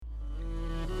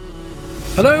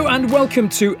Hello and welcome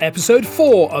to episode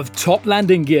 4 of Top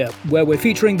Landing Gear, where we're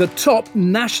featuring the top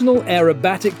national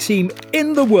aerobatic team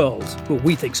in the world. Well,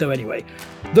 we think so anyway.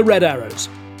 The Red Arrows.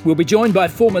 We'll be joined by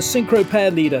former Synchro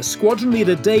Pair leader, Squadron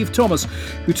Leader Dave Thomas,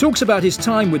 who talks about his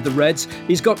time with the Reds.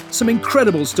 He's got some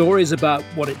incredible stories about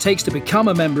what it takes to become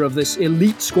a member of this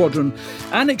elite squadron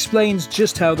and explains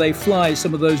just how they fly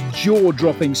some of those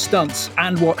jaw-dropping stunts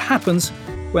and what happens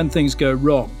when things go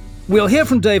wrong. We'll hear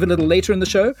from Dave a little later in the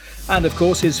show, and of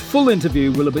course his full interview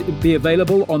will be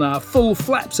available on our Full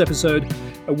Flaps episode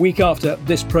a week after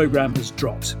this programme has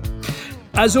dropped.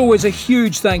 As always, a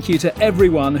huge thank you to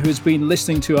everyone who's been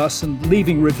listening to us and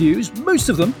leaving reviews, most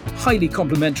of them highly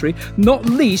complimentary, not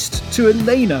least to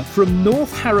Elena from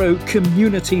North Harrow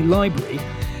Community Library,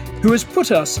 who has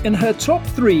put us in her top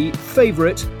 3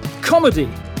 favourite comedy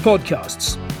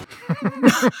podcasts.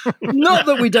 Not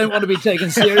that we don't want to be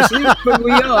taken seriously, but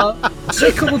we are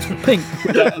tickled pink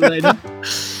with that, Elena.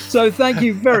 So thank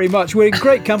you very much. We're in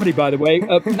great company, by the way.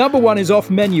 Number 1 is Off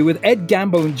Menu with Ed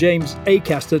Gamble and James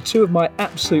Acaster, 2 of my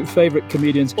absolute favourite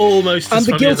comedians. Almost and as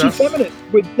The Guilty Feminist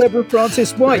with Deborah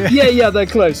Francis White. Yeah, they're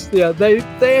close. Yeah, they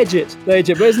edge it. But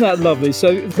isn't that lovely?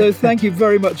 So thank you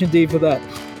very much indeed for that.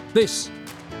 This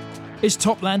is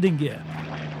Top Landing Gear.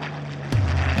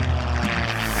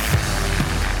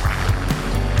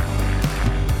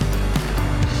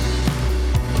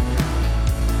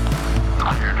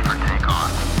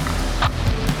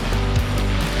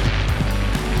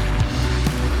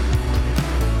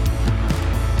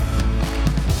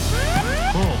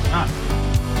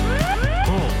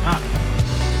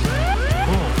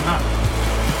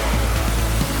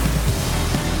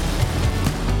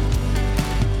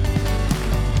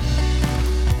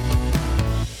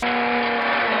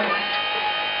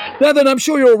 Now then, I'm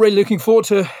sure you're already looking forward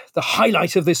to the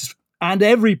highlight of this and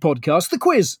every podcast, the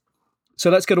quiz.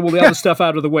 So let's get all the other stuff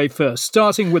out of the way first,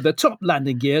 starting with the Top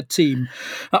Landing Gear team.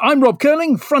 I'm Rob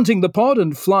Curling, fronting the pod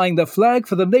and flying the flag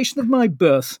for the nation of my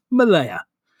birth, Malaya.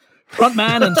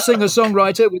 Frontman and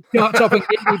singer-songwriter with chart-topping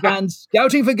indie band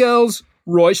Scouting for Girls,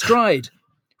 Roy Stride.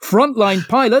 Frontline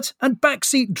pilot and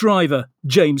backseat driver,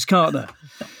 James Carter.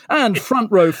 And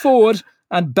front row forward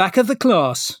and back of the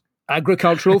class,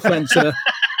 agricultural fencer,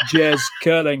 Jez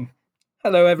Curling.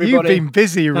 Hello, everybody. You've been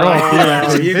busy,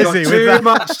 Rob. You've got too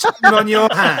much time on your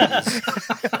hands.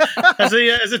 Has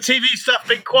the TV stuff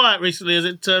been quiet recently? Is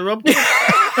it, Rob?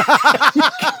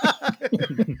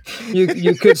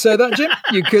 You could say that, Jim.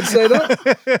 You could say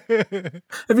that.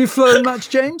 Have you flown much,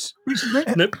 James, recently?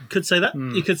 Nope. Could say that.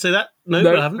 You could say that.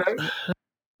 No, I haven't. No.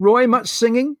 Roy, much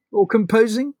singing or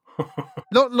composing?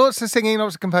 Lots of singing,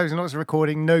 lots of composing, lots of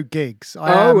recording, no gigs.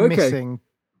 I am missing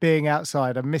being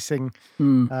outside. I'm missing.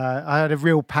 I had a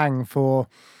real pang for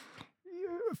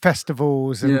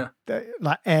festivals and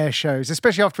like air shows,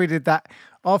 especially after we did that.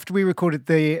 After we recorded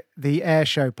the air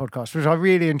show podcast, which I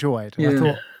really enjoyed, and I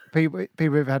thought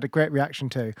people have had a great reaction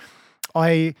to.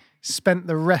 I spent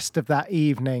the rest of that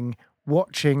evening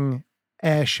watching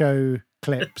air show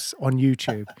clips on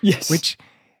YouTube, which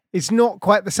is not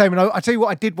quite the same. And I tell you what,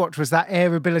 I did watch was that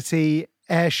Airability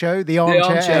air show, the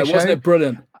armchair air show. Wasn't it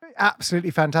brilliant?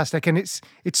 Absolutely fantastic, and it's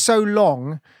so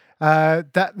long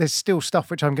that there's still stuff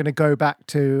which I'm going to go back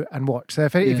to and watch. So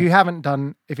if you haven't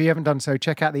done so,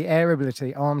 check out the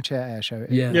Airability armchair air show.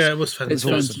 It was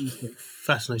fantastic.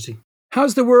 Fascinating.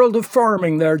 How's the world of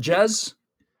farming there, Jez?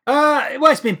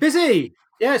 Well, it's been busy.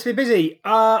 Yeah, it's been busy.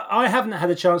 I haven't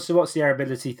had a chance to watch the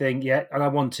Airability thing yet, and I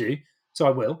want to, so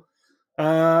I will.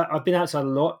 I've been outside a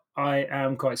lot. I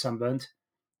am quite sunburned.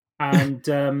 And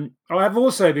I have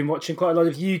also been watching quite a lot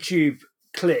of YouTube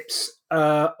clips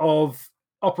of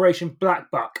Operation Black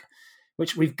Buck,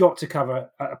 which we've got to cover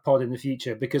at a pod in the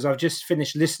future, because I've just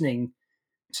finished listening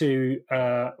to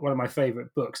one of my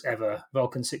favourite books ever,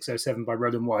 Vulcan 607 by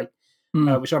Roland White,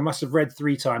 which I must have read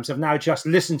 3 times. I've now just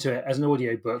listened to it as an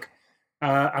audiobook,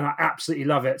 and I absolutely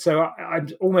love it. So I'm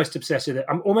almost obsessed with it.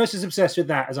 I'm almost as obsessed with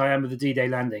that as I am with the D-Day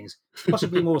landings,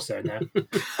 possibly more so now.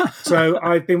 So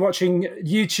I've been watching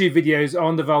YouTube videos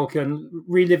on the Vulcan,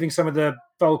 reliving some of the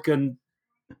Vulcan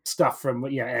stuff from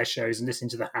air shows and listening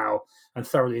to the HAL and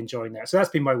thoroughly enjoying that. So that's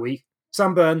been my week.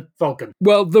 Sunburn, Vulcan.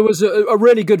 Well, there was a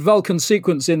really good Vulcan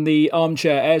sequence in the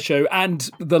armchair air show, and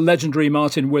the legendary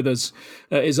Martin Withers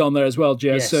is on there as well, Jez.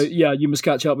 Yes. So yeah, you must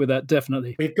catch up with that,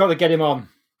 definitely. We've got to get him on.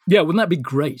 Yeah, wouldn't that be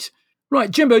great? Right,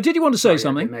 Jimbo, did you want to say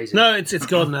something? Amazing. No, it's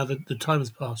gone now. The time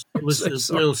has passed. It was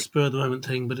a real spur of the moment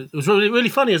thing, but it was really, really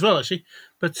funny as well, actually.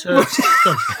 But I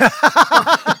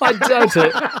doubt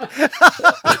it.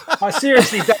 I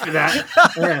seriously doubt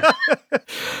that.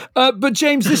 Yeah. But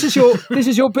James, this is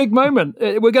your big moment.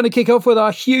 We're going to kick off with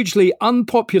our hugely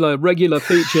unpopular regular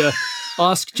feature,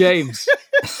 Ask James.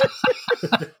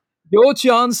 Your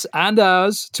chance and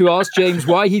ours to ask James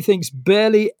why he thinks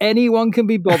barely anyone can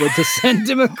be bothered to send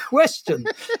him a question.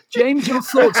 James, your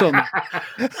thoughts on that?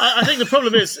 I think the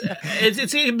problem is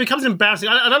it becomes embarrassing.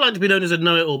 I don't like to be known as a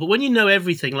know-it-all, but when you know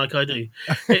everything like I do,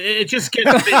 it just gets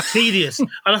a bit tedious. And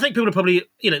I think people are probably,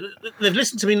 they've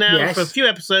listened to me now for a few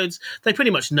episodes. They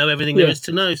pretty much know everything there is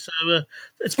to know. So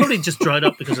it's probably just dried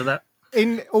up because of that.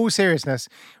 In all seriousness,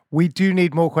 we do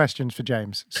need more questions for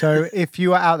James. So if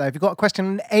you are out there, if you've got a question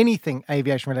on anything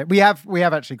aviation related, we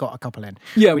have actually got a couple in,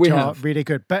 which are really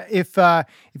good. But if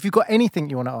you've got anything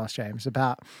you want to ask James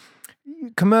about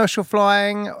commercial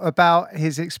flying, about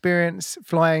his experience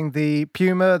flying the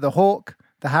Puma, the Hawk,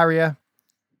 the Harrier,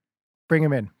 bring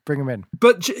him in.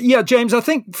 But yeah, James, I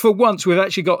think for once we've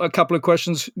actually got a couple of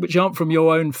questions which aren't from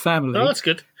your own family. Oh, that's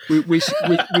good. We've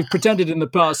pretended in the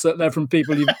past that they're from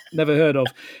people you've never heard of.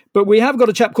 But we have got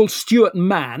a chap called Stuart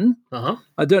Mann. Uh-huh.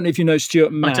 I don't know if you know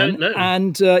Stuart Mann. I don't know.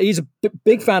 And he's a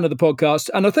big fan of the podcast.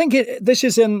 And I think this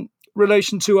is in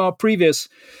relation to our previous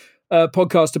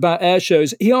podcast about air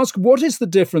shows. He asked, what is the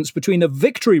difference between a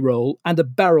victory roll and a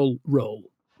barrel roll?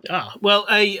 Well,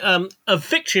 a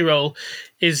victory roll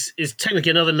is technically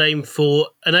another name for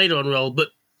an aileron roll, but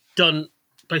done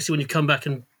basically when you come back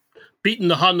and beaten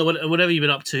the Hun or whatever you've been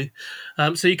up to.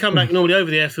 So you come back normally over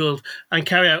the airfield and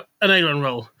carry out an aileron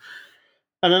roll.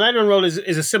 And an aileron roll is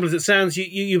as simple as it sounds.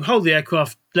 You hold the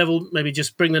aircraft level, maybe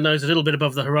just bring the nose a little bit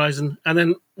above the horizon, and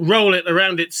then roll it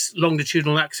around its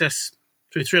longitudinal axis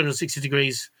through 360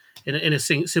 degrees in a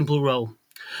simple roll.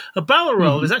 A barrel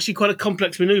roll is actually quite a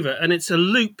complex manoeuvre, and it's a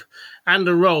loop and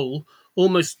a roll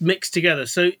almost mixed together.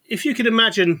 So if you could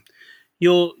imagine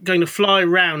you're going to fly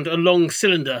round a long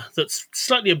cylinder that's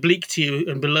slightly oblique to you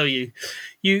and below you,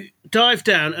 you dive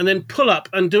down and then pull up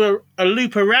and do a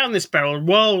loop around this barrel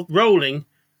while rolling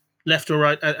left or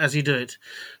right as you do it.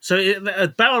 So a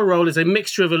barrel roll is a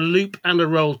mixture of a loop and a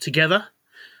roll together,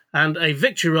 and a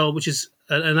victory roll, which is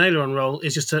an aileron roll,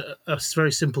 is just a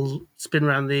very simple spin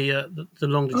around the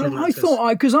longitudinal axis.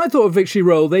 I thought a victory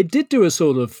roll, they did do a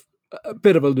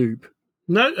bit of a loop.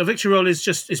 No, a victory roll is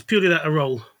purely that, a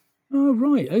roll. Oh,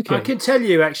 right, okay. I can tell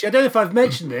you, actually, I don't know if I've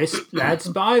mentioned this, lads,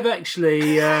 but I've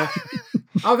actually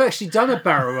done a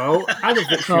barrel roll and a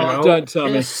victory roll. Don't tell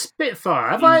me. A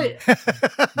Spitfire. Have I?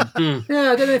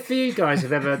 Yeah, I don't know if you guys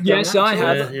have ever done Yes, that. I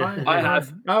have. Yeah. I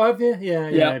have. Oh, have you?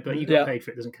 Yeah. But you got paid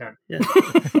for it, doesn't count. Yeah.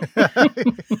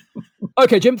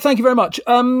 Okay, Jim, thank you very much.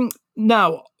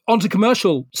 Now, on to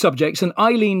commercial subjects, and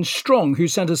Eileen Strong, who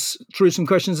sent us through some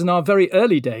questions in our very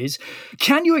early days.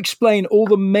 Can you explain all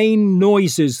the main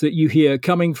noises that you hear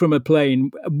coming from a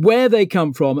plane, where they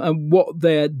come from, and what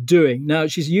they're doing? Now,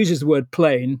 she uses the word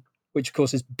plane, which of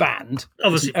course is banned.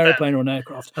 Obviously, it's an aeroplane or an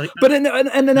aircraft. But in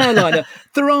an airliner,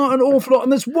 there are an awful lot.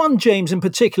 And there's one, James, in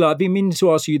particular, I've been meaning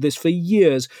to ask you this for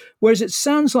years, whereas it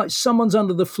sounds like someone's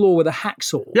under the floor with a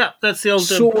hacksaw. Yeah, that's the old...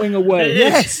 sawing away.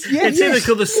 It's either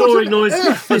called the sawing noise.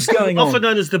 What's going on? Often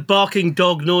known as the barking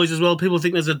dog noise as well. People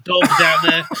think there's a dog down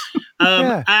there.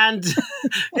 And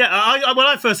when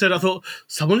I first heard it, I thought,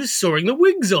 someone is sawing the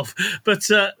wings off. But...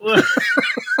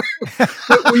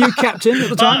 Were you captain at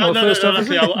the time? No,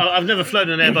 luckily, I've never flown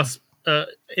an Airbus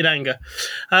in anger.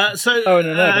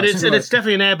 It's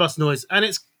definitely an Airbus noise. And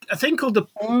it's a thing called the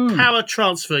power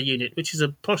transfer unit, which is a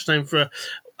posh name for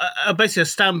basically a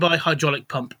standby hydraulic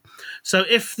pump. So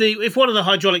if one of the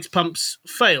hydraulics pumps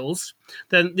fails,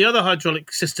 then the other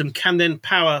hydraulic system can then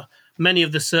power many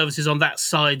of the services on that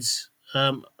side's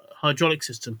hydraulic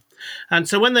system. And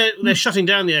so when they're shutting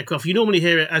down the aircraft, you normally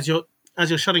hear it as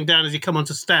you're shutting down, as you come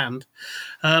onto stand.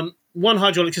 One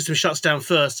hydraulic system shuts down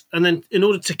first, and then in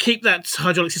order to keep that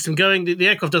hydraulic system going, the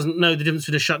aircraft doesn't know the difference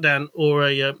between a shutdown or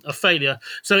a failure,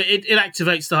 so it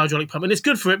activates the hydraulic pump, and it's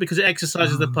good for it because it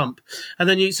exercises the pump. And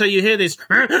then you hear this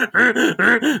sort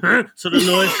of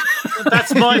noise.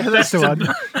 That's my best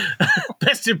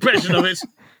impression of it.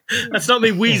 That's not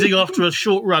me wheezing after a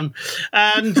short run,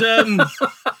 and that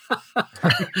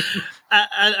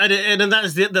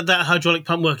is that hydraulic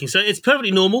pump working. So it's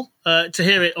perfectly normal to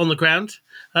hear it on the ground.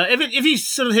 If you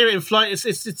sort of hear it in flight,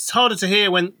 it's harder to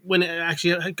hear when it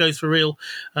actually goes for real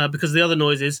because of the other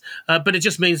noises. But it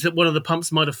just means that one of the pumps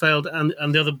might have failed, and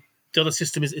the other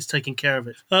system is taking care of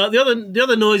it. The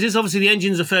other noises, obviously, the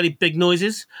engines are fairly big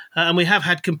noises, and we have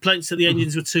had complaints that the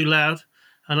engines were too loud.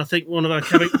 And I think one of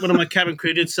my cabin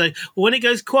crew did say, well, when it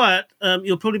goes quiet,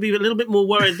 you'll probably be a little bit more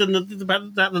worried than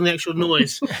the actual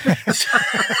noise.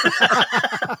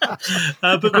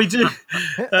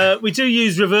 But we do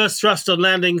use reverse thrust on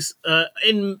landings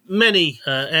in many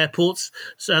airports,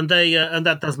 and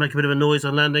that does make a bit of a noise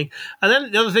on landing. And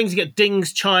then the other things, you get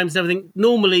dings, chimes, and everything.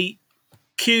 Normally,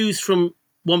 cues from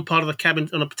one part of the cabin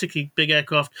on a particularly big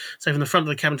aircraft, say from the front of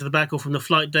the cabin to the back, or from the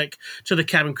flight deck to the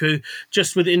cabin crew,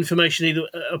 just with information, either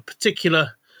a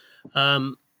particular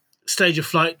stage of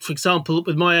flight. For example,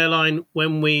 with my airline,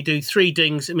 when we do 3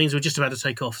 dings, it means we're just about to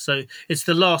take off. So it's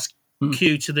the last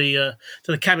cue to the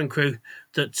cabin crew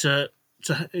that to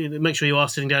make sure you are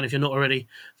sitting down if you're not already,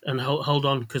 and hold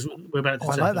on because we're about to.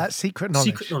 I like that secret knowledge.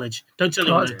 Secret knowledge. Don't tell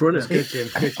anyone. That's brilliant. Good, Jim.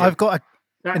 Good, Jim. I've got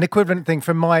an equivalent thing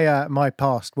from my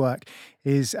past work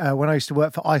is when I used to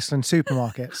work for Iceland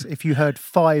supermarkets. If you heard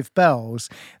 5 bells,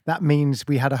 that means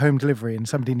we had a home delivery and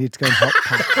somebody needed to go and hot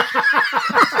pack.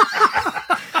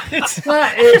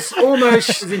 That is almost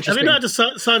as Have interesting. you not had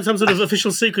to sign some sort of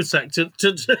official secrets act to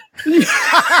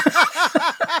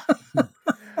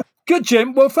Good,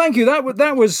 Jim. Well, thank you.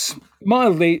 That was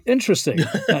mildly interesting,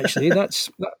 actually. That's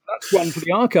one for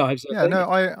the archives. I think.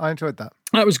 I enjoyed that.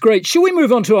 That was great. Shall we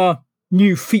move on to our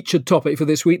new featured topic for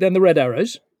this week, then? The Red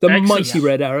Arrows. The Excellent. mighty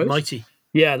Red Arrows. Mighty.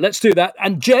 Yeah, let's do that.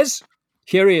 And Jez,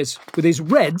 here he is with his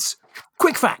Reds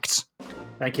quick facts.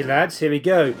 Thank you, lads. Here we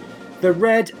go. The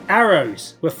Red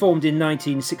Arrows were formed in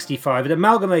 1965, an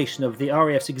amalgamation of the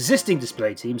RAF's existing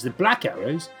display teams, the Black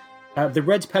Arrows, the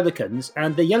Red Pelicans,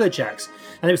 and the Yellow Jacks.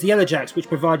 And it was the Yellow Jacks which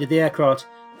provided the aircraft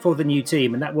for the new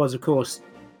team, and that was, of course,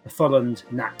 the Folland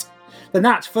Gnat. The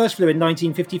Gnat first flew in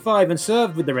 1955 and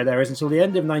served with the Red Arrows until the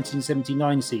end of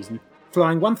 1979 season,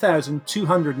 flying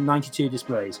 1,292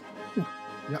 displays.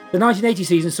 The 1980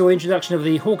 season saw the introduction of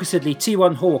the Hawker Siddeley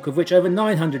T1 Hawk, of which over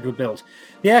 900 were built.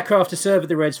 The aircraft has served with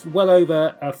the Reds for well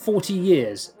over 40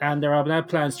 years, and there are now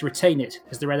plans to retain it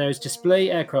as the Red Arrows display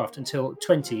aircraft until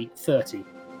 2030.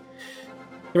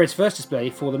 The Reds' first display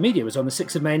for the media was on the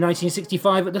 6th of May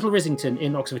 1965 at Little Rislington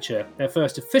in Oxfordshire. Their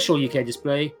first official UK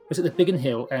display was at the Biggin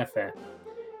Hill Airfair.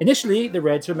 Initially, the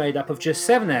Reds were made up of just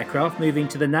 7 aircraft, moving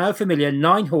to the now familiar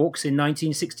 9 Hawks in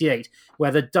 1968, where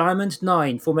the Diamond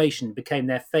 9 formation became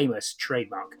their famous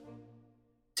trademark.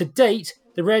 To date,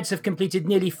 the Reds have completed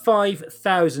nearly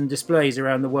 5,000 displays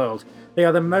around the world. They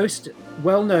are the most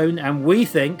well-known and, we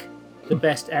think, the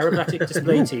best aerobatic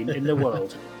display team in the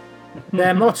world.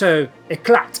 Their motto,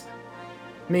 Éclate,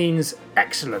 means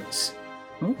excellence.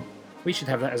 We should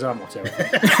have that as our motto.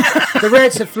 The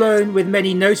Reds have flown with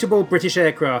many notable British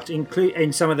aircraft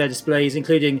in some of their displays,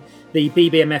 including the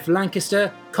BBMF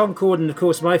Lancaster, Concorde, and of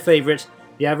course my favourite,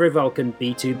 the Avro Vulcan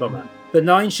B-2 bomber. The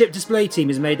 9-ship display team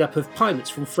is made up of pilots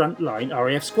from frontline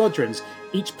RAF squadrons.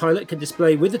 Each pilot can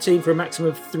display with the team for a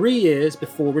maximum of 3 years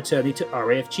before returning to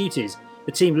RAF duties.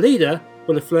 The team leader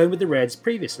will have flown with the Reds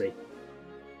previously.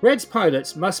 Reds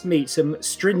pilots must meet some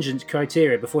stringent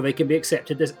criteria before they can be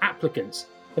accepted as applicants.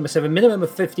 They must have a minimum of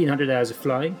 1,500 hours of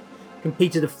flying,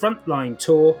 completed a frontline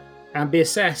tour, and be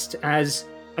assessed as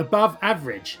above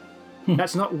average.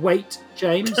 That's not weight,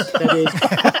 James. That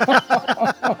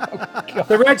is.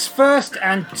 The Reds' first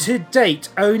and to date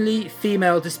only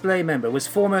female display member was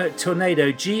former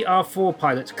Tornado GR4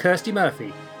 pilot Kirsty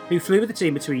Murphy, who flew with the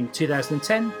team between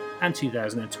 2010 and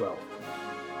 2012.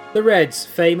 The Reds'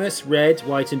 famous red,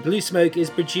 white and blue smoke is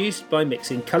produced by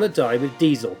mixing coloured dye with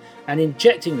diesel and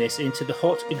injecting this into the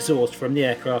hot exhaust from the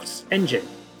aircraft's engine.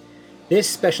 This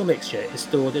special mixture is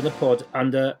stored in a pod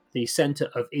under the centre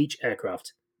of each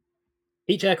aircraft.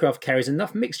 Each aircraft carries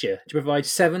enough mixture to provide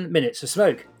 7 minutes of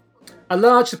smoke. A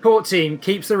large support team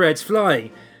keeps the Reds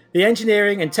flying. The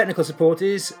engineering and technical support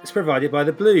is provided by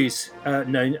the Blues,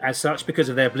 known as such because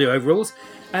of their blue overalls,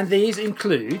 and these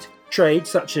include trades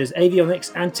such as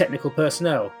avionics and technical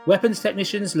personnel, weapons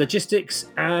technicians,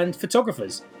 logistics, and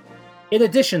photographers. In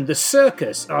addition, the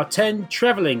Circus are 10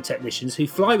 travelling technicians who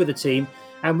fly with the team,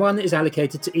 and 1 is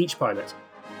allocated to each pilot.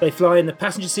 They fly in the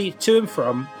passenger seat to and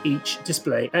from each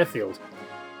display airfield.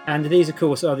 And these, of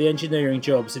course, are the engineering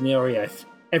jobs in the RAF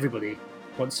everybody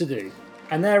wants to do.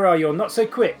 And there are your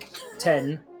not-so-quick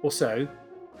 10 or so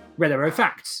Red Arrow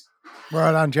facts.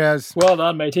 Well done, Jez. Well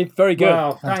done, matey. Very good.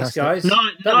 Wow, thanks, guys.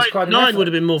 That was quite an Nine effort. would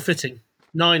have been more fitting.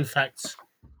 9 facts.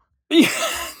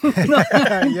 Yes. Good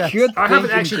I haven't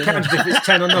thinking, actually Jim. counted if it's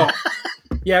 10 or not.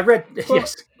 Yeah, red.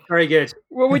 Yes, very good.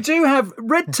 Well, we do have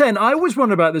Red 10. I always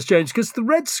wonder about this, James, because the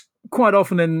Reds quite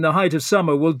often in the height of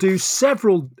summer will do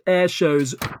several air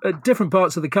shows at different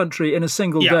parts of the country in a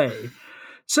single day.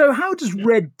 So how does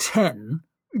Red 10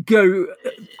 go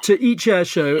to each air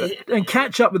show and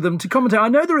catch up with them to commentate? I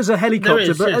know there is a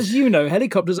helicopter, but as you know,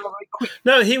 helicopters are very quick.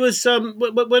 No, he was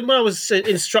when I was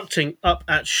instructing up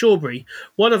at Shawbury,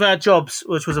 one of our jobs,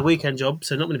 which was a weekend job,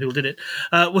 so not many people did it,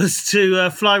 was to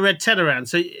fly Red 10 around.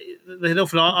 So they'd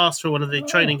often ask for one of the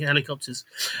training helicopters,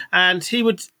 and he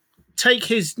would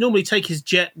normally take his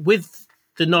jet with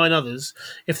the 9 others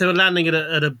if they were landing at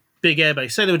a big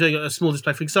airbase. Say they were doing a small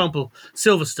display, for example,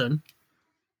 Silverstone.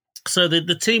 So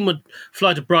the team would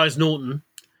fly to Brize Norton.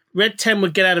 Red 10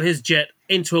 would get out of his jet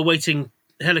into a waiting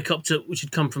helicopter, which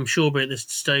had come from Shawbury at this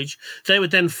stage. They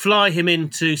would then fly him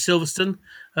into Silverstone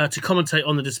to commentate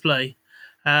on the display.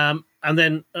 And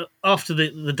then after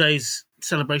the day's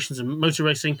celebrations and motor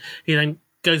racing, he then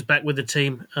goes back with the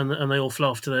team and they all fly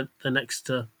off to their next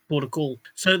border call.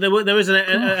 So there is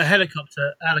a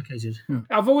helicopter allocated.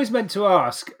 I've always meant to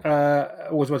ask,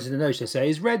 always wanted to know, should I say,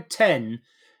 is Red 10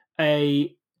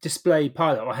 a display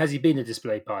pilot, or has he been a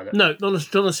display pilot? No, not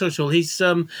necessarily. He's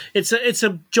it's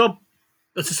a job.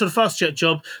 It's a sort of fast jet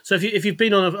job. So if you've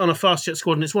been on a fast jet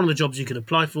squadron, it's one of the jobs you can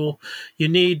apply for. You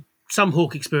need some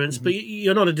Hawk experience, but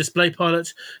you're not a display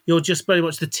pilot. You're just very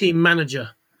much the team manager,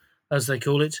 as they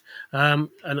call it,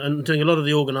 and doing a lot of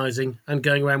the organising and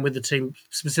going around with the team,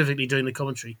 specifically doing the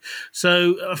commentary.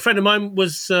 So a friend of mine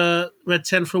was Red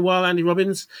 10 for a while, Andy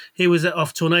Robbins. He was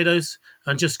off Tornadoes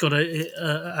and just got a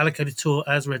allocated tour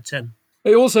as Red 10.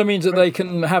 It also means that they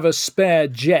can have a spare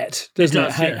jet, doesn't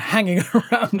it? Yeah. Hanging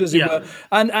around, as it were.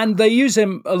 And they use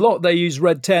him a lot. They use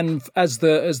Red 10 as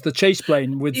the chase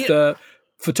plane with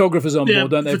photographers on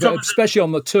board, don't they? Especially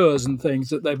on the tours and things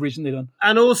that they've recently done.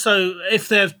 And also, if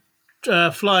they're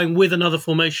flying with another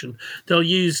formation, they'll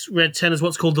use Red 10 as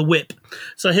what's called the whip.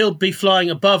 So he'll be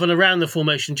flying above and around the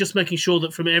formation, just making sure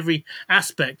that from every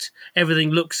aspect,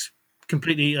 everything looks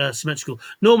completely symmetrical.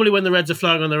 Normally when the Reds are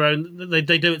flying on their own, they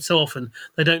do it so often,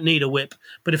 they don't need a whip.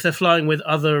 But if they're flying with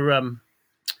other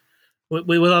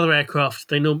other aircraft,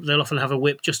 they'll often have a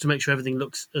whip just to make sure everything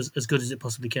looks as good as it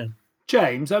possibly can.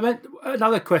 James,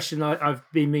 another question I've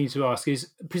been meaning to ask is,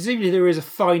 presumably there is a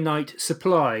finite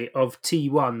supply of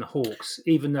T1 Hawks,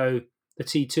 even though the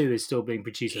T2 is still being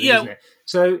produced, isn't it?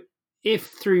 So if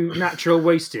through natural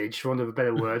wastage, for want of a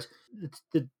better word,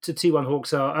 the T1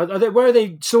 Hawks where are they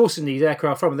sourcing these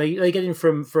aircraft from? Are they getting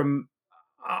from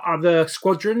other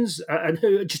squadrons and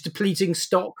who are just depleting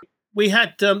stock? We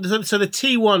had so the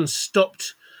T1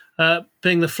 stopped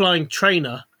being the flying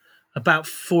trainer about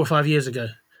 4 or 5 years ago.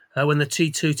 When the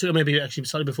T2 took, maybe actually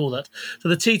slightly before that. So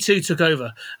the T2 took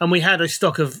over, and we had a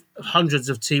stock of hundreds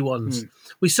of T1s.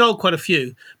 We sold quite a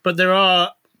few, but there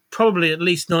are probably at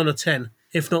least 9 or 10,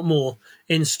 if not more,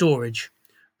 in storage.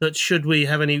 That should we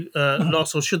have any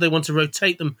loss, or should they want to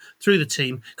rotate them through the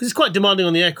team, because it's quite demanding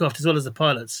on the aircraft as well as the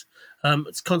pilots.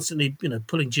 It's constantly,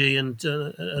 pulling G and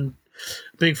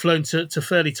being flown to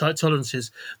fairly tight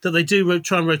tolerances. That they do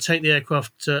try and rotate the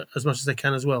aircraft as much as they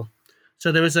can as well.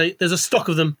 So there's a stock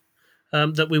of them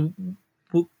that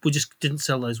we just didn't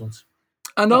sell those ones.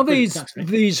 And are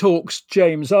these Hawks,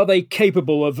 James, are they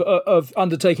capable of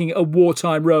undertaking a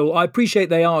wartime role? I appreciate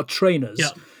they are trainers,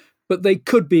 but they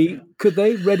could they,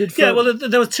 readied for... Yeah, well,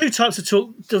 there were two types of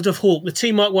Hawk, the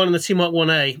T Mark 1 and the T Mark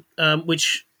 1A,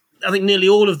 which I think nearly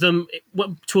all of them,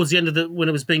 towards the end of when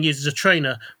it was being used as a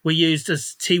trainer, were used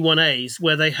as T1As,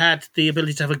 where they had the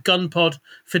ability to have a gun pod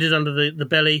fitted under the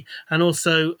belly and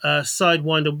also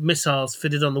Sidewinder missiles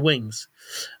fitted on the wings.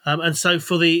 And so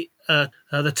for the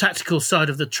tactical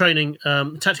side of the training,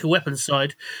 tactical weapons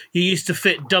side, you used to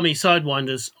fit dummy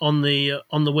Sidewinders on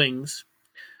the wings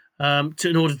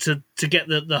in order to get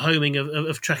the homing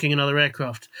of tracking another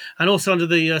aircraft. And also under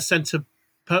the centre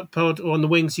pod or on the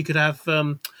wings, you could have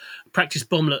practice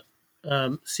bomblet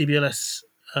CBLS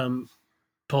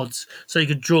pods, so you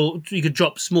could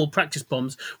drop small practice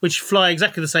bombs which fly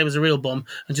exactly the same as a real bomb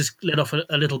and just let off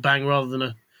a little bang rather than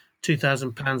a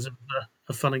 2,000 pounds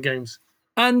of fun and games.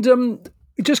 And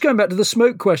just going back to the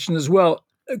smoke question as well,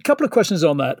 a couple of questions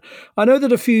on that. I know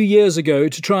that a few years ago,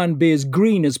 to try and be as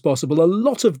green as possible, a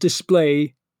lot of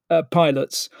display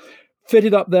pilots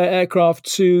fitted up their aircraft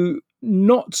to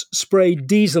not spray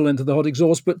diesel into the hot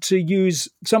exhaust, but to use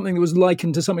something that was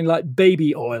likened to something like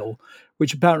baby oil,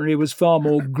 which apparently was far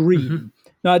more green.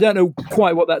 Now, I don't know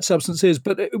quite what that substance is,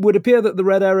 but it would appear that the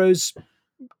Red Arrows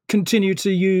continue to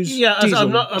use diesel.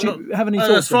 Do you have any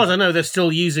thoughts? As far as I know, they're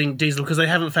still using diesel because they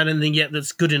haven't found anything yet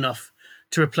that's good enough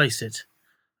to replace it.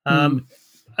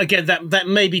 Again, that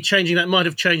may be changing. That might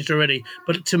have changed already.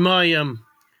 But to my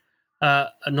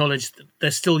knowledge, they're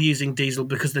still using diesel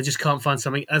because they just can't find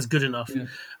something as good enough. Yeah.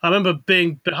 I remember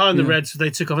being behind the Reds,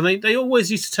 they took off, and they always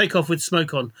used to take off with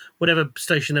smoke on whatever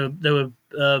station they were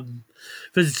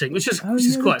visiting, which is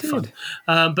quite fun.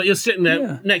 But you're sitting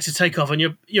there next to takeoff, and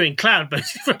you're in cloud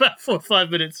basically for about 4 or 5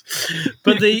 minutes.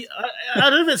 But I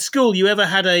don't know if at school you ever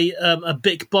had a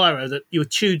Bic biro that you were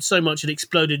chewed so much it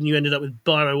exploded, and you ended up with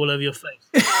biro all over your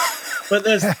face. But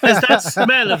there's that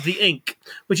smell of the ink,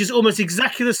 which is almost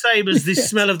exactly the same as the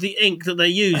smell of the ink that they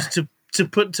use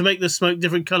to make the smoke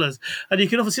different colours, and you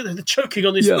can obviously see they're choking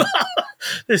on this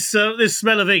this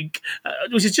smell of ink,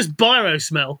 which is just biro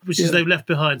smell, which is they've left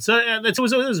behind. So it's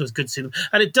always good to see them,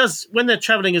 and it does when they're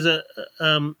travelling as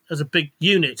a big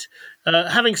unit.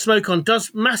 Having smoke on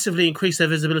does massively increase their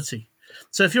visibility.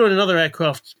 So if you're in another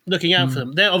aircraft looking out for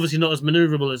them, they're obviously not as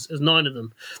manoeuvrable as 9 of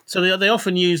them. So they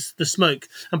often use the smoke,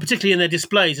 and particularly in their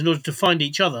displays, in order to find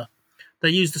each other. They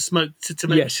use the smoke to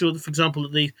make sure that, for example,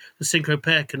 that the synchro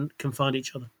pair can find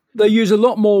each other. They use a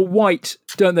lot more white,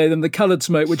 don't they, than the coloured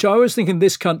smoke, which I always think in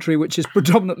this country, which is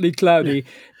predominantly cloudy,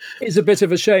 is a bit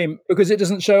of a shame because it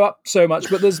doesn't show up so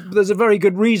much. But there's a very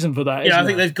good reason for that. Yeah, I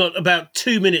think they've got about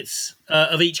 2 minutes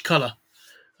of each colour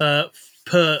per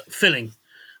filling.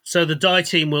 So the dye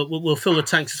team will fill the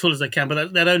tanks as full as they can,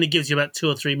 but that only gives you about 2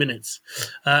 or 3 minutes.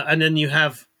 And then you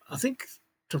have, I think,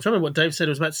 I'm trying to remember what Dave said,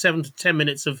 it was about 7 to 10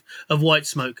 minutes of white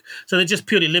smoke. So they're just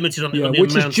purely limited on the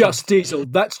which amount. Is just diesel.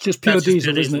 That's just pure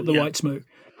diesel, isn't it, the white smoke?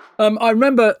 I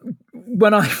remember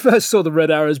when I first saw the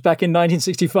Red Arrows back in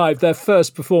 1965, their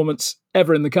first performance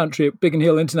ever in the country at Biggin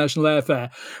Hill International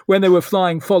Airfair, when they were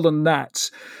flying Follen Gnats.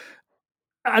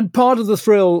 And part of the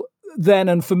thrill then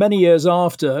and for many years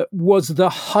after was the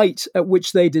height at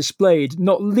which they displayed,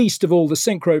 not least of all the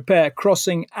synchro pair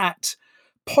crossing at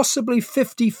possibly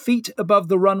 50 feet above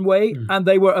the runway, and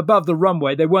they were above the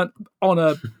runway. They weren't on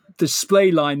a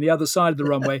display line the other side of the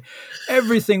runway.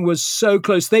 Everything was so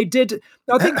close. They did,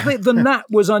 I think the Gnat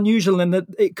was unusual in that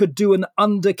it could do an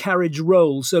undercarriage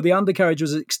roll, so the undercarriage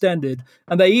was extended,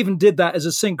 and they even did that as a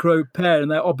synchro pair in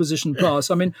their opposition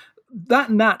pass. I mean,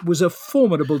 that Gnat was a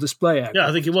formidable display aircraft. Yeah,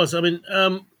 I think it was. I mean,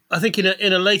 I think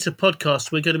in a later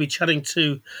podcast we're going to be chatting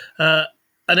to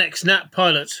an ex-Gnat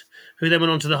pilot who then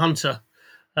went on to the Hunter.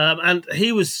 And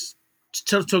he was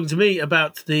talking to me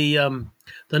about the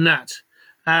Gnat,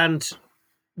 and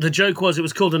the joke was it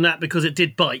was called a Gnat because it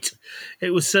did bite.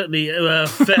 It was certainly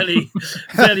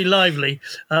fairly lively,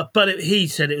 but he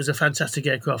said it was a fantastic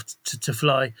aircraft to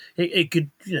fly. It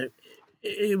could,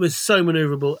 it was so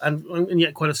manoeuvrable and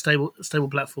yet quite a stable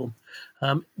platform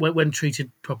when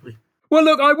treated properly. Well,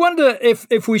 look, I wonder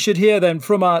if we should hear then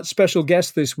from our special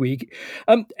guest this week.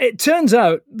 It turns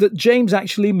out that James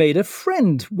actually made a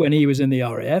friend when he was in the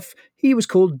RAF. He was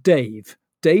called Dave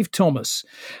Thomas.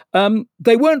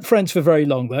 They weren't friends for very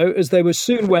long, though, as they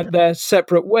soon went their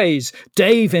separate ways.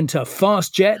 Dave into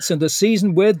fast jets and a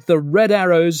season with the Red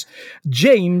Arrows.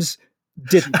 James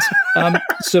didn't.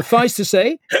 Suffice to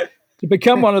say, to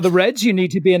become one of the Reds, you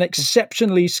need to be an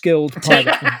exceptionally skilled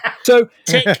pilot. So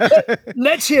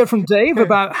let's hear from Dave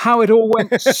about how it all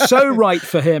went so right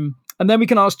for him. And then we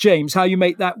can ask James how you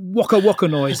make that waka waka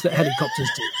noise that helicopters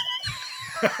do.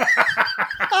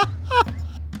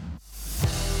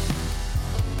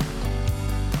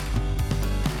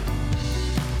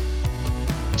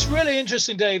 It's really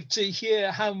interesting, Dave, to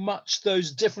hear how much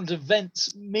those different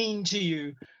events mean to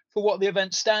you for what the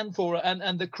events stand for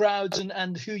and the crowds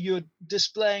and who you're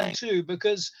displaying to,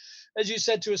 because as you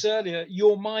said to us earlier,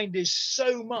 your mind is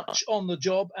so much on the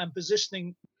job and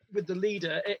positioning with the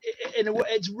leader. In a way,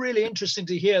 it's really interesting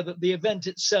to hear that the event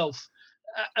itself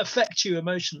affects you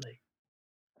emotionally.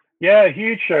 Yeah,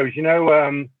 huge shows.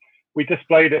 We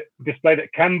displayed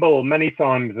at Kemble many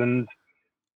times, and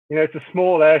it's a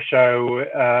small air show.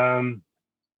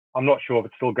 I'm not sure if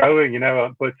it's still going,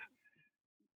 but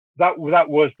that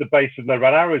was the base of the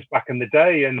Red Arrows back in the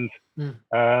day, and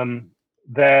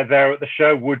there at the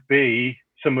show would be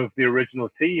some of the original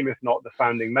team, if not the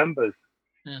founding members.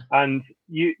 Yeah. And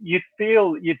you'd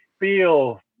feel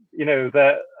their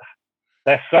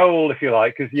soul, if you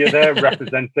like, because you're there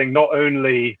representing not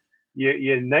only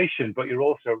your nation, but you're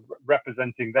also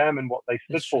representing them and what they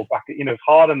stood for back at, it's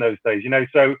hard in those days,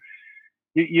 so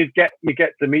you get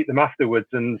to meet them afterwards,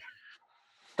 and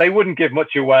they wouldn't give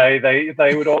much away. They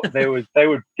would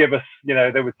give us,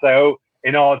 they would say, oh,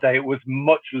 in our day it was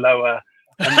much lower,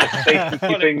 and the safety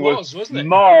keeping was much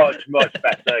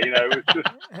better. It was just,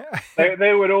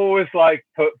 they would always like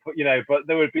put, but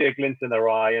there would be a glint in their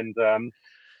eye. And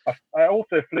I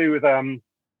also flew with a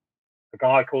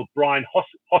guy called Brian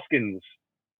Hoskins,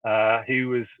 who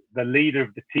was the leader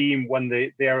of the team when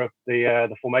the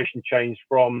formation changed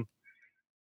from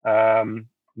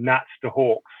Gnats to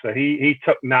Hawks. So he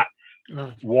took Gnats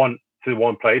one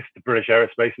place, the British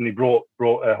Aerospace, and he brought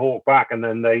a Hawk back, and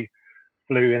then they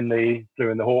flew in the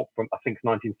Hawk from, I think,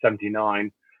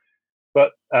 1979.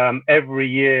 But every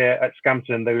year at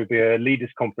Scampton there would be a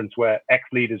leaders conference where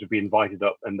ex-leaders would be invited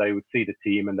up, and they would see the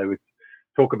team and they would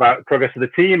talk about the progress of the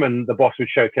team, and the boss would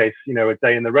showcase a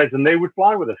day in the Reds, and they would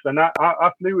fly with us. And I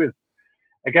flew with,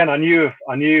 again, I knew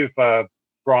of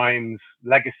Brian's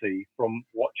legacy from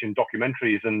watching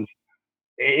documentaries, and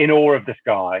in awe of the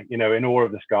sky, in awe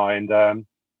of the sky. And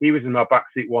he was in my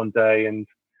backseat one day, and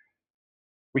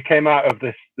we came out of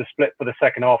the split for the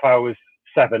second half. I was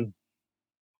 7,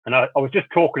 and I was just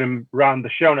talking him around the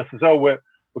show, and I says, "Oh, we're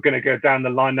going to go down the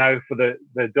line now for the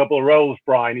double rolls,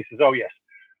 Brian." He says, "Oh yes,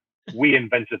 we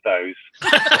invented those."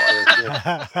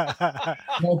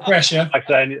 No pressure. I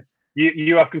said,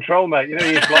 "You have control, mate. You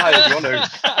fly if you want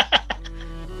to."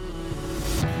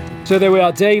 So there we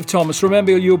are, Dave Thomas.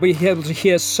 Remember, you'll be able to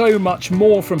hear so much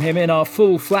more from him in our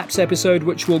full Flaps episode,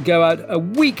 which will go out a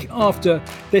week after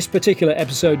this particular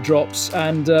episode drops,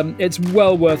 and it's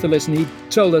well worth a listen. He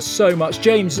told us so much.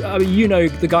 James, I mean, you know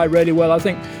the guy really well. I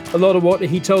think a lot of what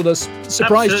he told us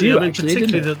surprised Absolutely. you, Particularly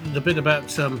didn't it? the bit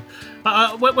about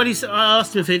when I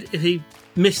asked him if he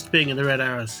missed being in the Red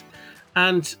Arrows,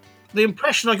 and the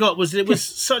impression I got was that it was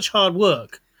such hard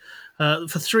work.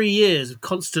 For 3 years of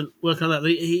constant work on that,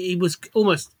 he was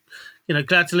almost,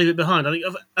 glad to leave it behind. I think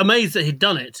amazed that he'd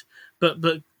done it, but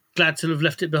glad to have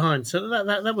left it behind. So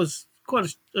that was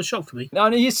quite a shock for me.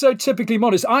 And he's so typically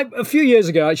modest. A few years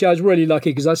ago, actually, I was really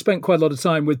lucky because I spent quite a lot of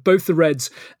time with both the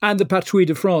Reds and the Patrouille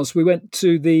de France. We went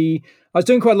to I was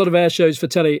doing quite a lot of air shows for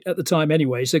telly at the time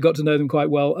anyway, so got to know them quite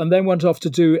well, and then went off to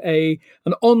do an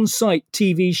on-site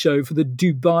TV show for the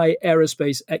Dubai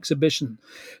Aerospace Exhibition.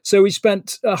 So we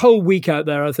spent a whole week out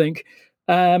there, I think,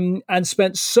 and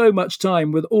spent so much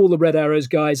time with all the Red Arrows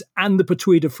guys and the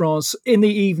Patrouille de France in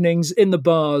the evenings, in the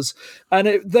bars. And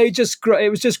it was just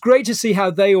great to see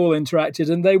how they all interacted,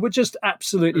 and they were just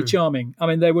absolutely charming. I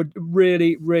mean, they were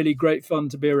really, really great fun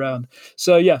to be around.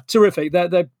 So yeah, terrific.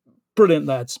 They're brilliant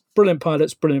lads, brilliant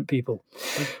pilots, brilliant people.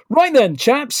 Right then,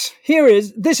 chaps,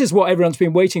 this is what everyone's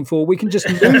been waiting for. We can just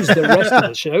lose the rest of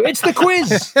the show. It's the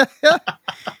quiz.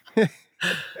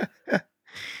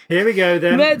 Here we go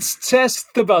then. Let's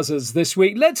test the buzzers this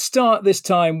week. Let's start this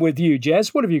time with you, Jez.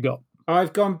 What have you got?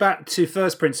 I've gone back to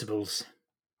first principles.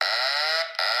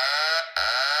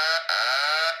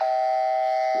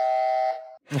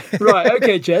 Right,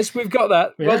 okay, Jez, we've got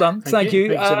that. Yeah, well done. Thank you.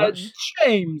 Thanks so much.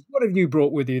 James, what have you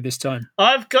brought with you this time?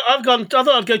 I thought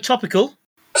I'd go topical.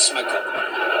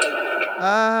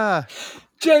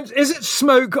 James, is it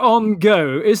smoke on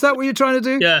go? Is that what you're trying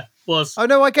to do? Yeah, was. Oh,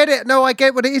 no, I get it. No, I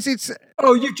get what it is.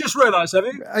 Oh, you've just realised, have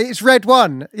you? It's red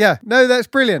one. Yeah. No, that's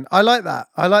brilliant. I like that.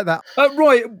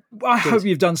 Roy, I hope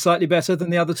you've done slightly better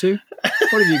than the other two.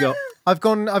 What have you got? I've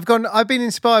been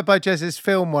inspired by Jez's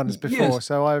film ones before, Yes.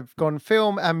 so I've gone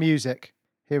film and music.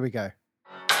 Here we go.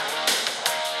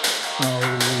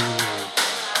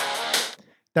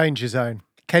 Danger Zone.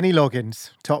 Kenny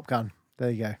Loggins, Top Gun. There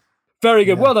you go. Very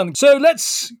good. Yeah. Well done. So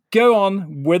let's go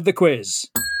on with the quiz.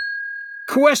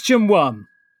 Question 1.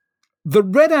 The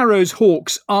Red Arrows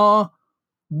Hawks are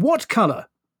what colour?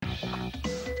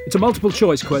 It's a multiple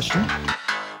choice question.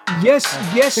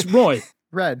 Yes, Roy.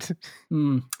 Red.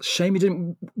 Shame you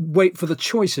didn't wait for the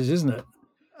choices, isn't it?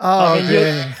 Oh,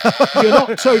 you're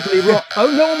not totally wrong. Oh,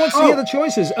 no one wants to hear the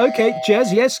choices. Okay,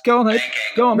 Jez, yes, go on ahead.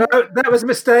 Go on. No, that was a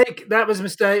mistake. That was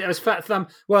fat thumb.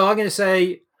 Well, I'm going to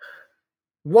say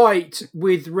white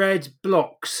with red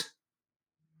blocks.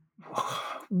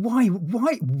 Why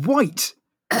white?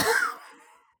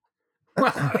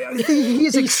 Well, he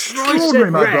is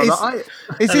extraordinary, my brother.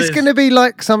 Is this going to be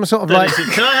like some sort of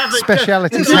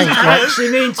speciality tank,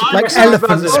 like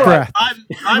elephant's breath?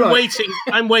 I'm waiting.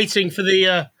 I'm waiting for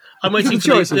the. I'm waiting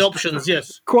for the options.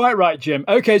 Yes, quite right, Jim.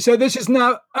 Okay, so this is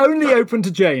now only open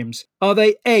to James. Are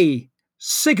they A,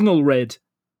 signal red,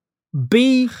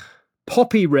 B,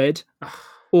 poppy red,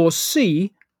 or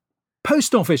C,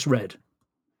 post office red?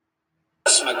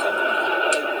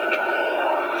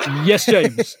 Yes,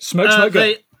 James. Smoke, go.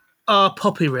 They are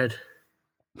poppy red.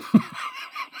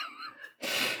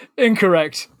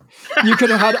 Incorrect. You could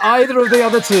have had either of the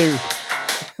other two.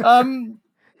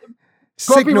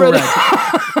 Signal red.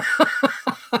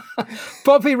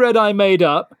 Poppy red I made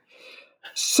up.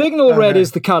 Signal red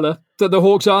is the colour that the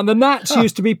Hawks are, and the Nats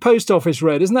used to be post office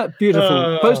red. Isn't that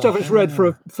beautiful? Post office red for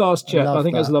a fast jet. I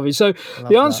think that's lovely. So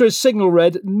the answer is signal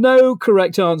red. No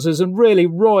correct answers, and really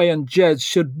Roy and Jez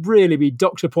should really be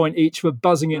doctor point each for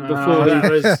buzzing in before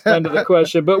the end of the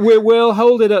question. But we'll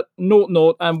hold it at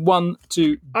 0-0 and 1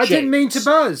 to James. I didn't mean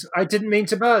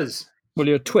to buzz. Well,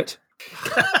 you're a twit.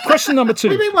 Question number 2.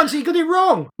 What do you mean once you got it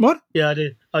wrong? What? Yeah, I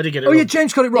did get it wrong. wrong. Yeah,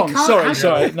 James got it wrong.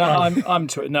 Sorry. No,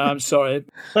 I'm sorry.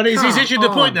 But he's issued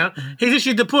the point now. He's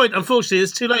issued the point. Unfortunately,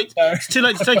 it's too late. It's too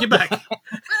late to take it back.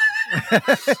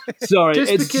 Sorry,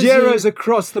 it's zeros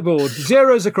across the board.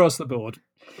 Zeros across the board.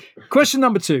 Question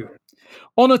number 2.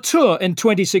 On a tour in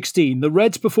 2016, the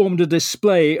Reds performed a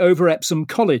display over Epsom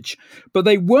College, but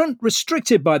they weren't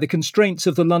restricted by the constraints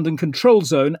of the London Control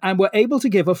Zone and were able to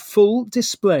give a full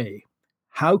display.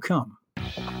 How come?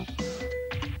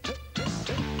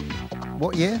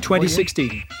 What year?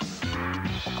 2016.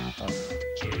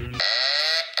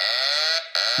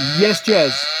 Yes,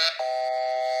 Jez.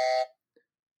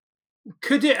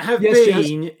 Could it have Yes,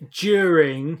 been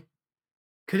during?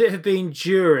 Could it have been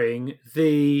during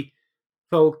the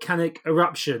volcanic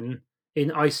eruption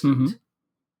in Iceland?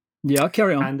 Yeah,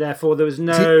 carry on. And therefore there was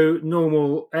no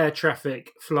normal air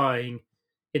traffic flying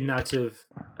in and out of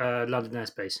London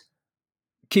airspace.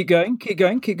 Keep going.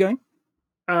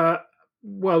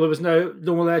 Well, there was no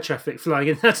normal air traffic flying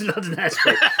in and out of London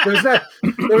airspace.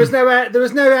 There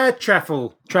was no air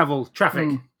traffic.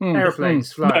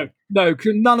 Aeroplanes flying. No,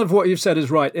 none of what you've said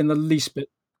is right in the least bit.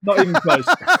 Not even close.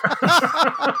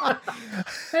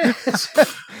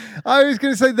 I was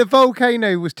going to say the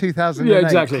volcano was 2008. Yeah,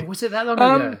 exactly. Was it that long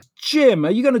ago? Jim,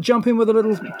 are you going to jump in with a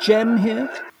little gem here?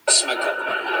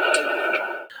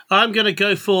 I'm going to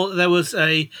go for there was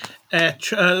the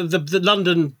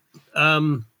London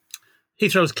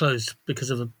Heathrow was closed because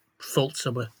of a fault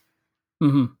somewhere.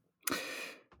 Mm-hmm.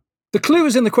 The clue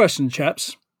is in the question,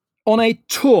 chaps. On a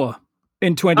tour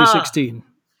in 2016.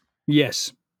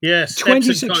 Yes. Yes.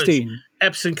 2016.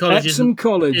 Epsom College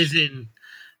is in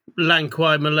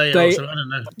Langkawi, Malaya. I don't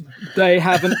know. They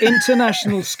have an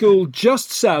international school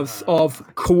just south of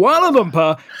Kuala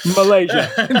Lumpur, Malaysia.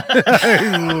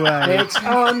 No way. It's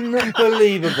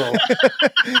unbelievable.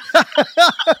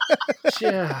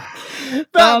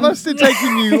 That must have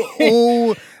taken you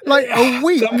all like a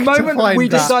week. The moment to find we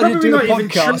that. decided to do a Probably not even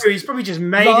podcast true. He's probably just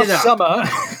made last it up. summer,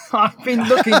 I've been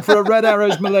looking for a Red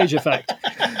Arrows Malaysia fact,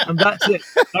 and that's it.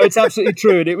 No, it's absolutely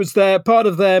true. And it was part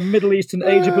of their Middle East and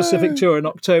Asia Pacific tour in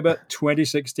October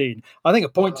 2016. I think a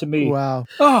point to me. Wow.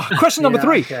 Question number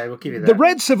 3. Okay, we'll give you that. The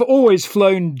Reds have always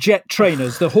flown jet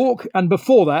trainers, the Hawk, and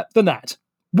before that, the Gnat.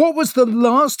 What was the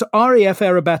last RAF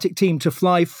aerobatic team to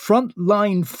fly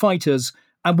frontline fighters,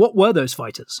 and what were those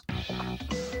fighters?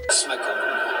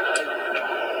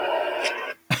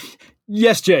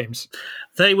 Yes, James.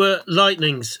 They were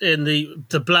Lightnings in the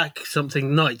Black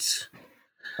something Knights.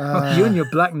 You and your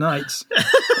Black Knights.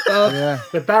 Yeah.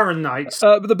 The Baron Knights.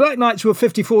 But the Black Knights were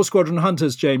 54 Squadron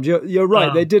Hunters, James. You're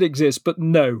right, they did exist, but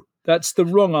no, that's the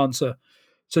wrong answer.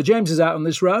 So James is out on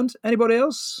this round. Anybody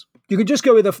else? You could just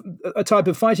go with a type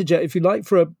of fighter jet if you like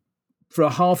for a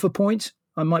half a point.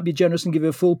 I might be generous and give you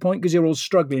a full point because you're all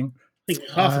struggling. I think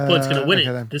half a point's going to win it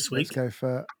then. this week. Let's go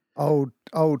for old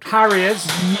Harriers.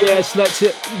 Yes, that's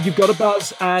it. You've got a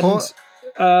buzz, and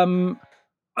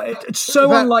it's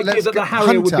so unlikely that the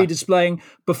Harrier would be displaying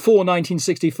before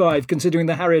 1965, considering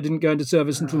the Harrier didn't go into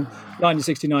service until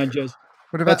 1969, Jez.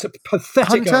 What about That's a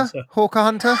pathetic Hunter? answer. Hawker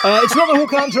Hunter? It's not the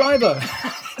Hawker Hunter either.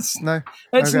 No.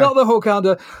 It's Okay. not the Hawker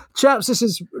Hunter. Chaps, this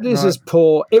is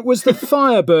poor. It was the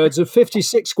Firebirds of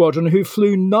 56 Squadron who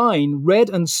flew 9 red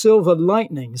and silver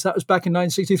Lightnings. That was back in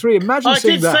 1963. Imagine I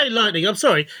seeing did that. say Lightning. I'm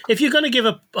sorry. If you're going to give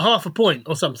a half a point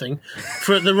or something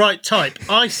for the right type,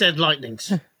 I said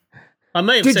Lightnings. I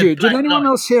may have Did said you? Black Did anyone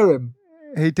Knight. else hear him?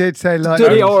 He did say lightning.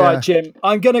 Did he? All right, Jim.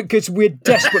 I'm gonna because we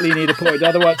desperately need a point.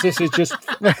 Otherwise, this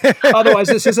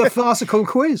is a farcical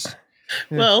quiz.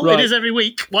 Well, Right. it is every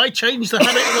week. Why change the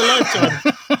habit of a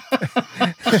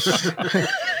lifetime?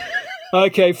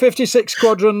 Okay, 56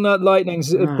 Squadron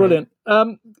Lightnings. Brilliant.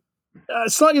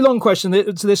 Slightly long question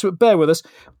to this, but bear with us.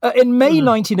 In May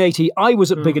 1980, I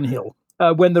was at Biggin Hill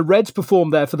when the Reds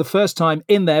performed there for the first time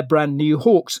in their brand new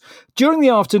Hawks. During the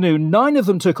afternoon, 9 of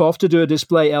them took off to do a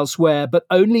display elsewhere, but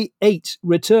only 8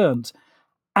 returned.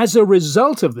 As a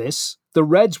result of this, the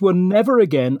Reds were never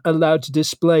again allowed to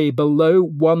display below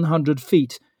 100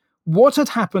 feet. What had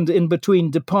happened in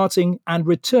between departing and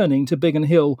returning to Biggin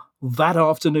Hill that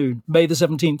afternoon, May the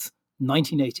 17th,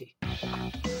 1980?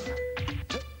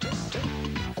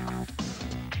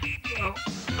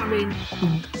 I mean,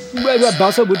 Red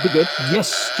buzzer would be good.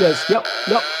 Yes, Jez. Yep.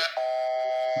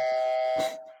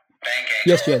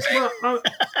 Yes, Jez. well,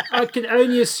 I can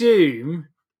only assume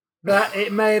that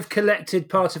it may have collected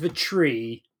part of a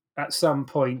tree at some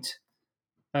point,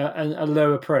 and a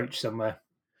low approach somewhere.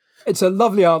 It's a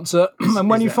lovely answer. And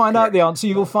when Is you that find out correct? the answer,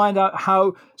 you will find out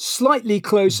how slightly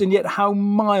close and yet how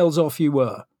miles off you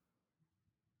were.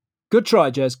 Good try,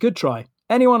 Jez. Good try.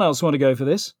 Anyone else want to go for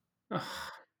this? Oh,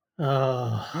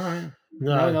 All right.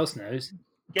 no. No one else knows.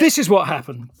 This is what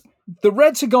happened. The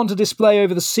Reds had gone to display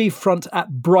over the seafront at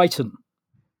Brighton.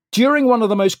 During one of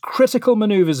the most critical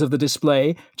manoeuvres of the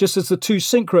display, just as the 2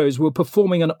 synchros were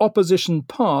performing an opposition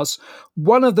pass,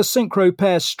 one of the synchro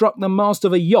pairs struck the mast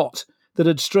of a yacht, that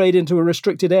had strayed into a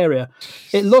restricted area.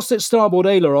 It lost its starboard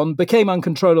aileron, became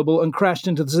uncontrollable, and crashed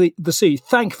into the sea.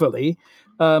 Thankfully,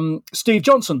 Steve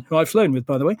Johnson, who I've flown with,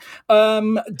 by the way,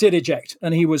 did eject,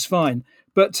 and he was fine.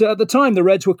 But at the time, the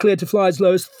Reds were cleared to fly as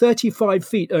low as 35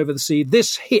 feet over the sea.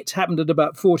 This hit happened at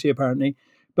about 40, apparently.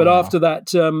 But after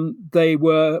that,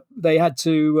 they had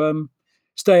to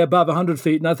stay above 100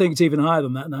 feet, and I think it's even higher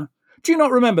than that now. Do you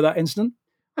not remember that incident?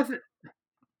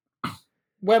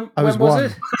 When was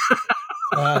it?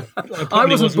 I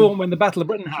wasn't born when the Battle of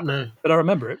Britain happened, but I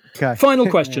remember it. Okay. Final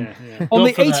question. Yeah. On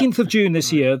the Go for that. 18th of June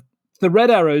this year, the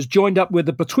Red Arrows joined up with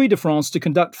the Patrouille de France to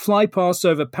conduct flypasts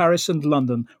over Paris and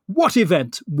London. What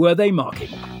event were they marking?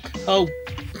 Oh,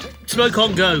 Smoke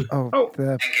on Go.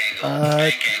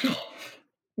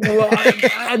 Well,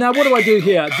 now what do I do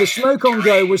here? The Smoke on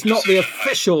Go was not the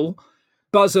official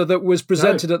buzzer that was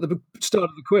presented at the start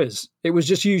of the quiz. It was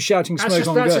just you shouting Smoke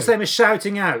on Go. That's the same as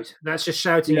shouting out. That's just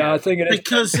shouting out. Yeah, I think it is.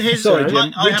 Because his... Sorry,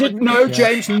 Jim.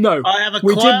 James, no. I have a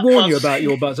We did quiet warn you buzz. about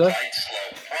your buzzer.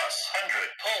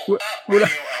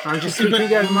 I'm just keeping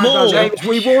going my More. buzzer. James,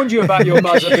 we warned you about your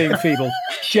buzzer being feeble.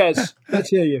 Jez, let's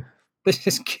hear you. This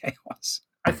is chaos.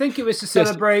 I think it was to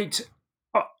celebrate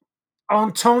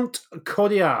Entente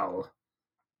Cordiale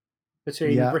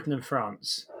between Britain and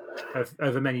France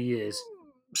over many years.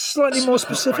 Slightly more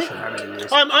specific. How many years?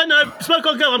 I know. Smoke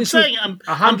on Go. I'm saying it. I'm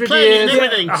 100 playing years. it and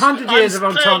everything. 100 years of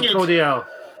I'm Entente playing it. Cordiale.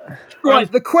 Right,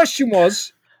 the question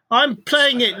was... I'm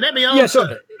playing it. Let me answer.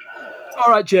 Yes,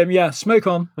 all right, Jim. Yeah, smoke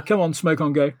on. Come on, Smoke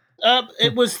on Go.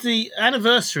 It was the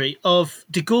anniversary of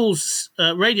de Gaulle's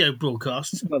radio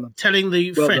broadcast telling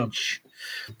the French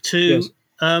to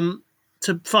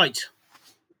fight,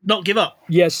 not give up.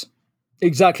 Yes,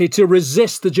 exactly, to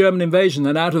resist the German invasion,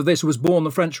 and out of this was born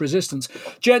the French resistance.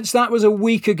 Gents, that was a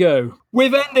week ago.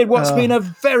 We've ended what's been a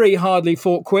very hardly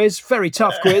fought quiz, very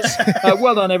tough quiz.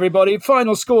 Well done, everybody.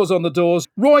 Final scores on the doors.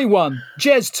 Roy 1,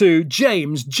 Jez 2,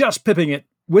 James just pipping it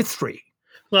with 3.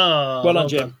 Oh, Well done,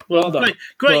 Jim. Well done.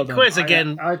 Great Well done. quiz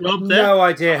again, I Rob. have There. no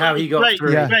idea how he got Great,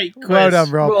 through. Yeah. great quiz. Well done,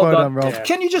 Rob. Well done, Rob. Yeah.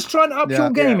 Can you just try and up your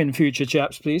game in future,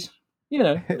 chaps, please? You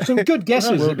know, some good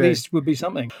guesses Will at do. least would be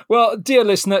something. Well, dear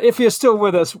listener, if you're still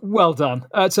with us, well done.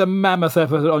 It's a mammoth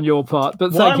effort on your part,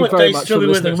 but Why thank you would very they much still for be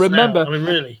with listening. us Remember, now? I mean,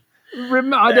 really.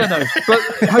 I don't know, but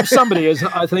I hope somebody is,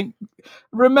 I think.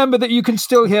 Remember that you can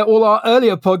still hear all our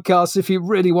earlier podcasts if you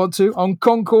really want to on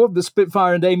Concorde, the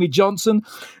Spitfire and Amy Johnson,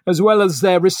 as well as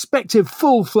their respective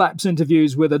full flaps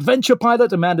interviews with Adventure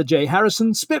pilot Amanda J.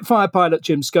 Harrison, Spitfire pilot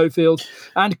Jim Schofield,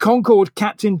 and Concorde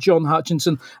captain John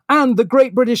Hutchinson, and the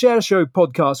Great British Air Show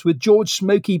podcast with George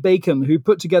Smokey Bacon, who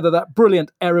put together that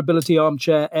brilliant Airability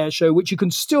Armchair Air Show, which you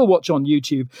can still watch on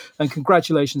YouTube. And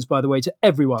congratulations, by the way, to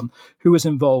everyone who was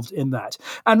involved in that.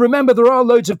 And remember, there are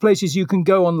loads of places you can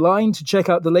go online to check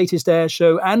out the latest air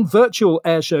show and virtual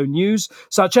air show news,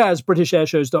 such as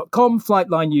BritishAirshows.com,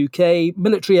 Flightline UK,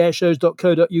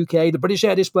 MilitaryAirshows.co.uk, the British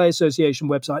Air Display Association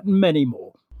website, and many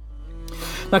more.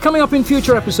 Now, coming up in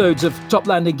future episodes of Top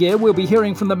Landing Gear, we'll be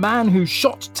hearing from the man who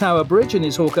shot Tower Bridge in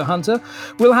his Hawker Hunter.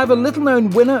 We'll have a little-known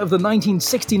winner of the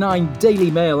 1969 Daily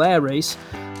Mail air race,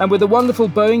 and with the wonderful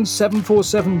Boeing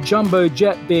 747 jumbo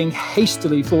jet being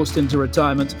hastily forced into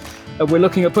retirement, we're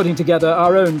looking at putting together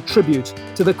our own tribute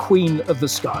to the Queen of the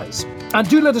Skies. And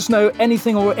do let us know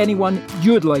anything or anyone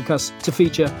you'd like us to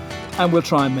feature, and we'll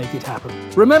try and make it happen.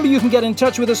 Remember, you can get in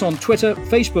touch with us on Twitter,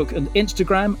 Facebook and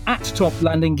Instagram at Top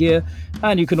Landing Gear,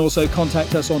 and you can also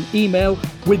contact us on email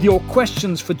with your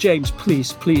questions for James.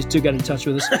 Please do get in touch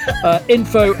with us.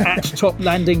 Info at Top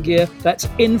Landing Gear. That's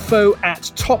info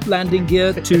at Top Landing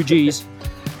Gear, 2 Gs.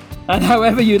 And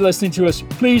however you're listening to us,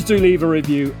 please do leave a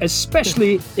review,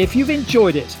 especially if you've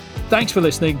enjoyed it. Thanks for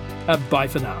listening, and bye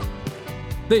for now.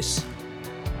 This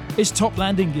is Top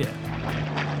Landing Gear.